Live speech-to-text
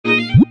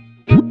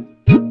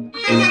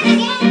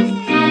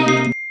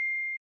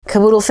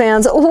Caboodle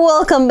fans,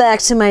 welcome back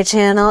to my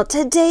channel.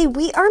 Today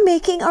we are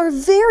making our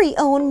very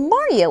own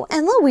Mario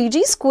and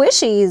Luigi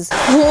squishies.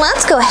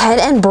 Let's go ahead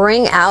and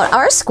bring out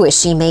our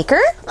squishy maker.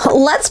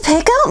 Let's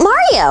pick out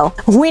Mario.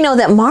 We know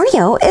that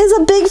Mario is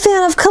a big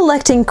fan of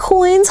collecting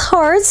coins,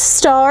 hearts,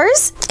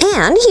 stars,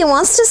 and he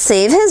wants to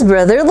save his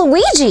brother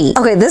Luigi.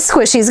 Okay, this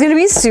squishy is gonna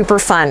be super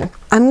fun.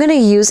 I'm gonna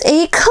use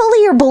a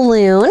clear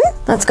balloon.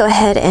 Let's go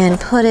ahead and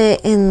put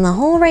it in the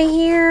hole right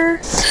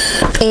here.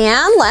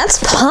 And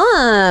let's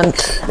pump.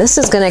 This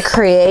is gonna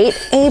create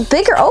a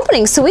bigger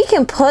opening so we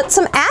can put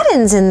some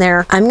add-ins in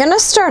there. I'm gonna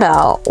start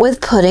out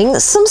with putting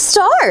some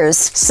stars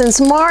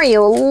since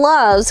Mario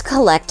loves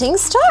collecting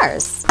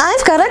stars.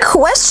 I've got a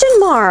question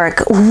mark.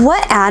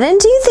 What add-in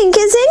do you think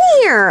is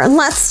in here?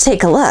 Let's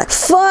take a look.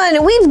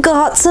 Fun, we've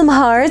got some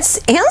hearts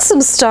and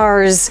some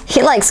stars.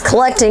 He likes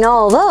collecting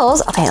all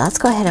those. Okay, let's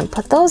go ahead and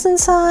put those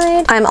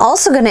inside. I'm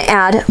also gonna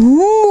add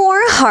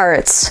more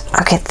hearts.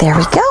 Okay, there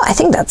we go. I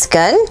think that's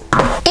good.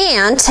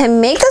 And to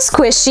make the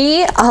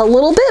squishy a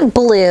little bit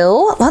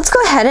blue, let's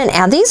go ahead and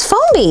add these foam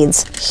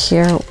beads.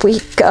 Here we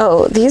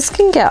go. These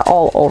can get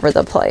all over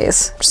the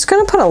place. I'm just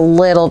gonna put a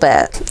little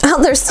bit.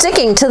 Oh, they're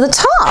sticking to the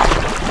top.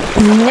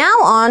 Now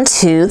on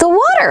to the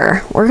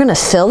water. We're gonna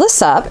fill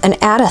this up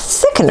and add a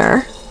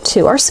thickener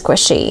to our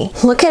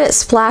squishy. Look at it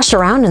splash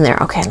around in there.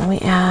 Okay, let me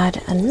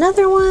add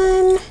another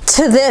one.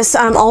 To this,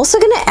 I'm also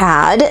gonna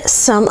add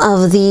some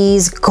of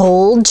these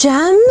gold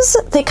gems.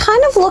 They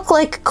kind of look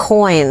like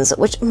coins,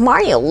 which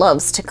Mario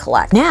loves to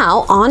collect.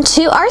 Now,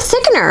 onto our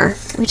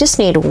thickener. We just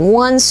need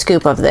 1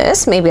 scoop of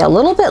this, maybe a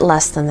little bit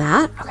less than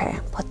that. Okay,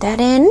 put that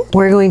in.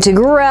 We're going to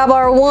grab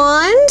our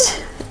wand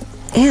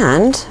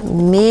and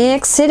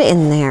mix it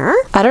in there.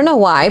 I don't know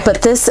why,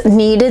 but this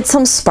needed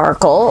some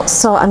sparkle,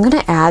 so I'm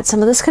gonna add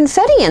some of this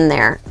confetti in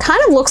there.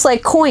 Kind of looks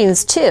like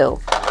coins too.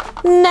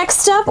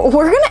 Next up,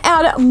 we're gonna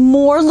add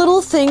more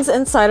little things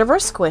inside of our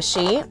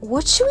squishy.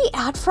 What should we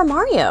add for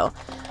Mario?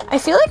 I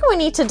feel like we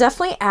need to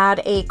definitely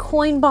add a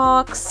coin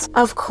box.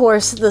 Of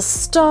course, the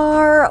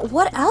star.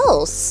 What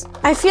else?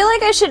 I feel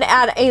like I should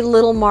add a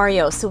little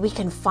Mario so we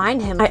can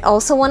find him. I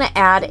also want to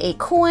add a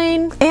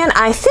coin, and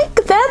I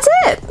think that's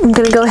it. I'm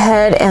gonna go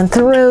ahead and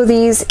throw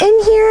these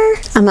in here.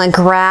 I'm gonna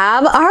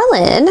grab our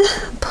lid,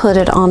 put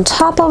it on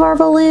top of our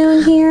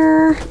balloon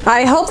here.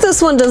 I hope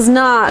this one does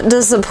not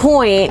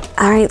disappoint.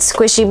 All right,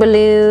 squishy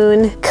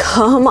balloon,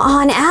 come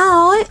on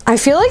out. I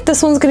feel like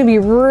this one's gonna be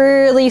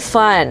really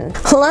fun.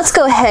 Let's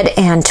go ahead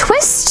and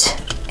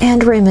twist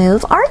and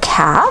remove our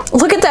cap.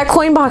 Look at that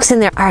coin box in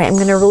there. All right, I'm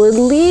gonna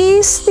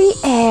release the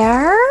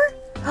air.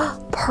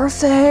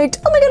 Perfect.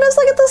 Oh my goodness,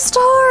 look at the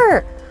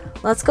star.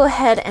 Let's go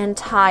ahead and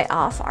tie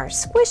off our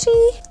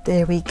squishy.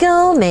 There we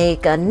go,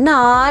 make a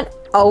knot.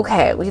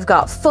 Okay, we've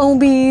got foam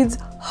beads,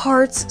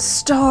 hearts,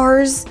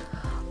 stars.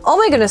 Oh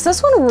my goodness,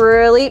 this one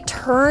really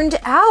turned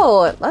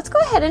out. Let's go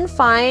ahead and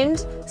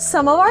find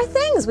some of our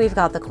things. We've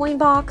got the coin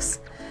box.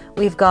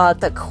 We've got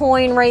the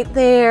coin right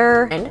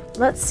there. And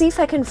let's see if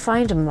I can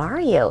find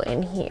Mario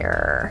in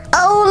here.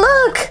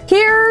 Oh, look,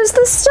 here's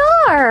the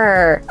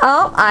star.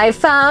 Oh, I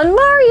found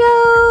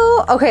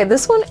Mario. Okay,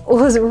 this one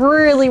was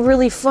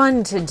really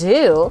fun to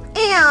do.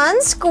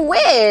 And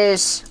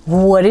squish.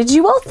 What did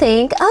you all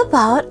think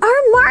about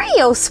our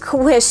Mario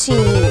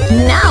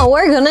squishy? Now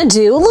we're gonna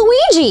do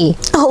Luigi.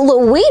 Oh,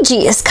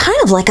 Luigi is kind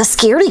of like a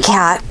scaredy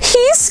cat.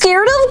 He's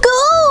scared of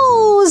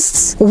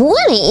ghosts.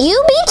 Wouldn't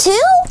you be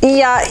too?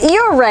 Yeah,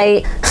 you're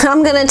right.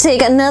 I'm gonna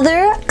take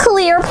another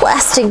clear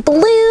plastic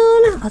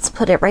balloon. Let's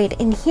put it right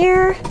in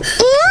here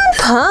and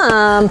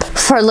pump.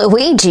 For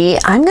Luigi,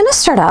 I'm gonna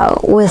start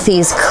out with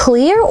these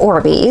clear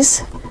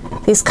Orbeez.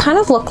 These kind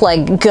of look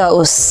like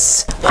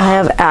ghosts. I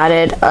have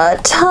added a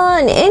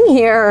ton in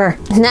here.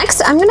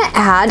 Next, I'm gonna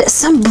add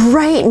some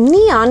bright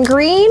neon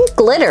green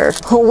glitter.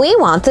 We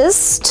want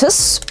this to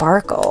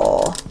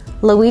sparkle.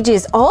 Luigi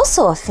is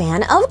also a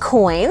fan of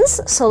coins,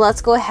 so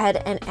let's go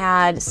ahead and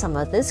add some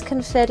of this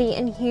confetti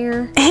in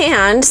here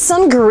and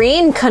some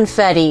green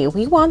confetti.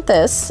 We want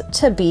this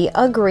to be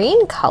a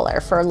green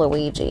color for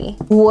Luigi.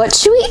 What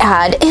should we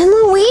add in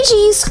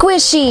Luigi's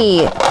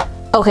squishy?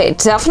 Okay,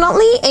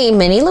 definitely a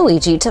mini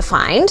Luigi to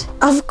find.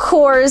 Of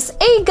course,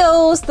 a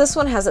ghost. This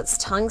one has its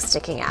tongue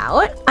sticking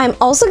out. I'm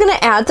also gonna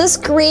add this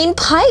green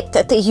pipe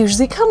that they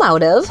usually come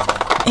out of.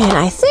 And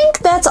I think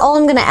that's all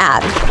I'm gonna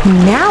add.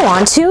 Now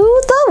onto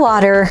the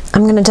water.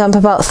 I'm gonna dump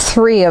about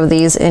 3 of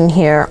these in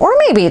here, or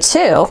maybe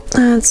 2.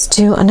 Let's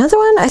do another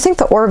one. I think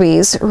the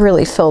Orbeez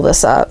really fill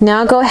this up.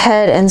 Now go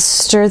ahead and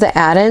stir the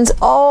add-ins.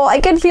 Oh, I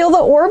can feel the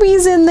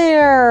Orbeez in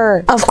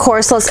there. Of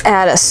course, let's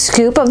add a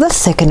scoop of the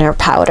thickener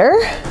powder.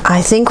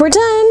 I think we're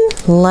done.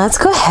 Let's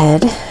go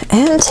ahead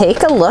and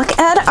take a look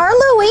at our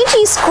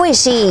Luigi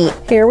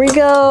squishy. Here we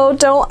go.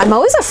 I'm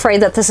always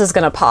afraid that this is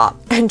gonna pop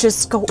and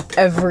just go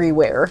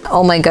everywhere.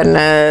 Oh my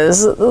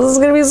goodness, this is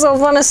gonna be so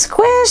fun to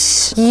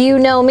squish. You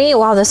know me.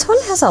 Wow, this one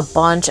has a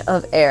bunch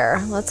of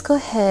air. Let's go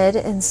ahead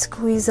and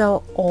squeeze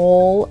out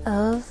all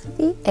of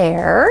the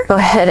air. Go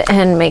ahead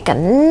and make a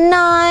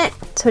knot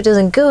so it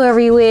doesn't go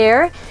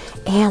everywhere.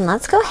 And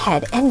let's go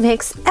ahead and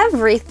mix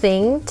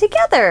everything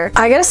together.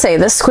 I gotta say,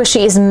 this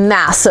squishy is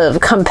massive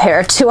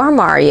compared to our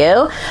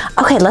Mario.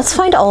 Okay, let's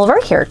find all of our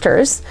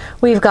characters.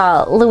 We've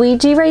got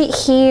Luigi right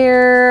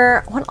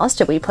here. What else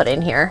did we put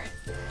in here?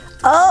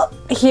 Oh,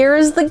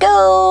 here's the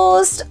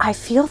ghost. I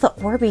feel the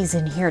Orbeez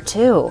in here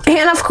too.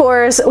 And of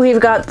course,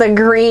 we've got the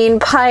green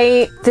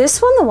pipe.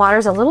 This one, the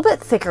water's a little bit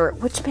thicker,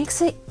 which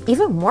makes it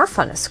even more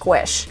fun to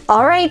squish.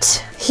 All right,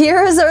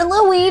 here is our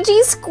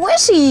Luigi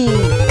squishy.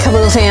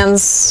 Kaboom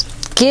fans,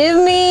 give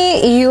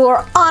me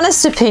your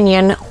honest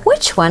opinion.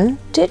 Which one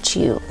did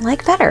you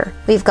like better?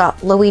 We've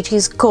got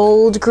Luigi's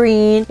gold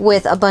green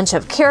with a bunch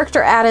of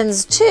character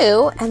add-ins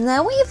too. And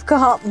then we've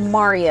got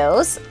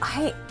Mario's.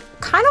 I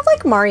kind of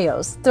like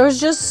Mario's. There's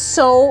just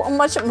so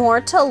much more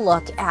to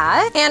look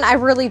at. And I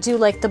really do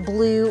like the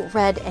blue,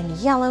 red, and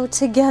yellow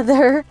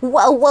together.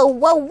 Whoa, whoa,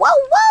 whoa, whoa,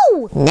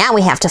 whoa! Now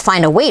we have to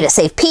find a way to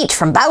save Peach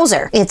from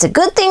Bowser. It's a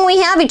good thing we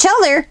have each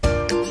other.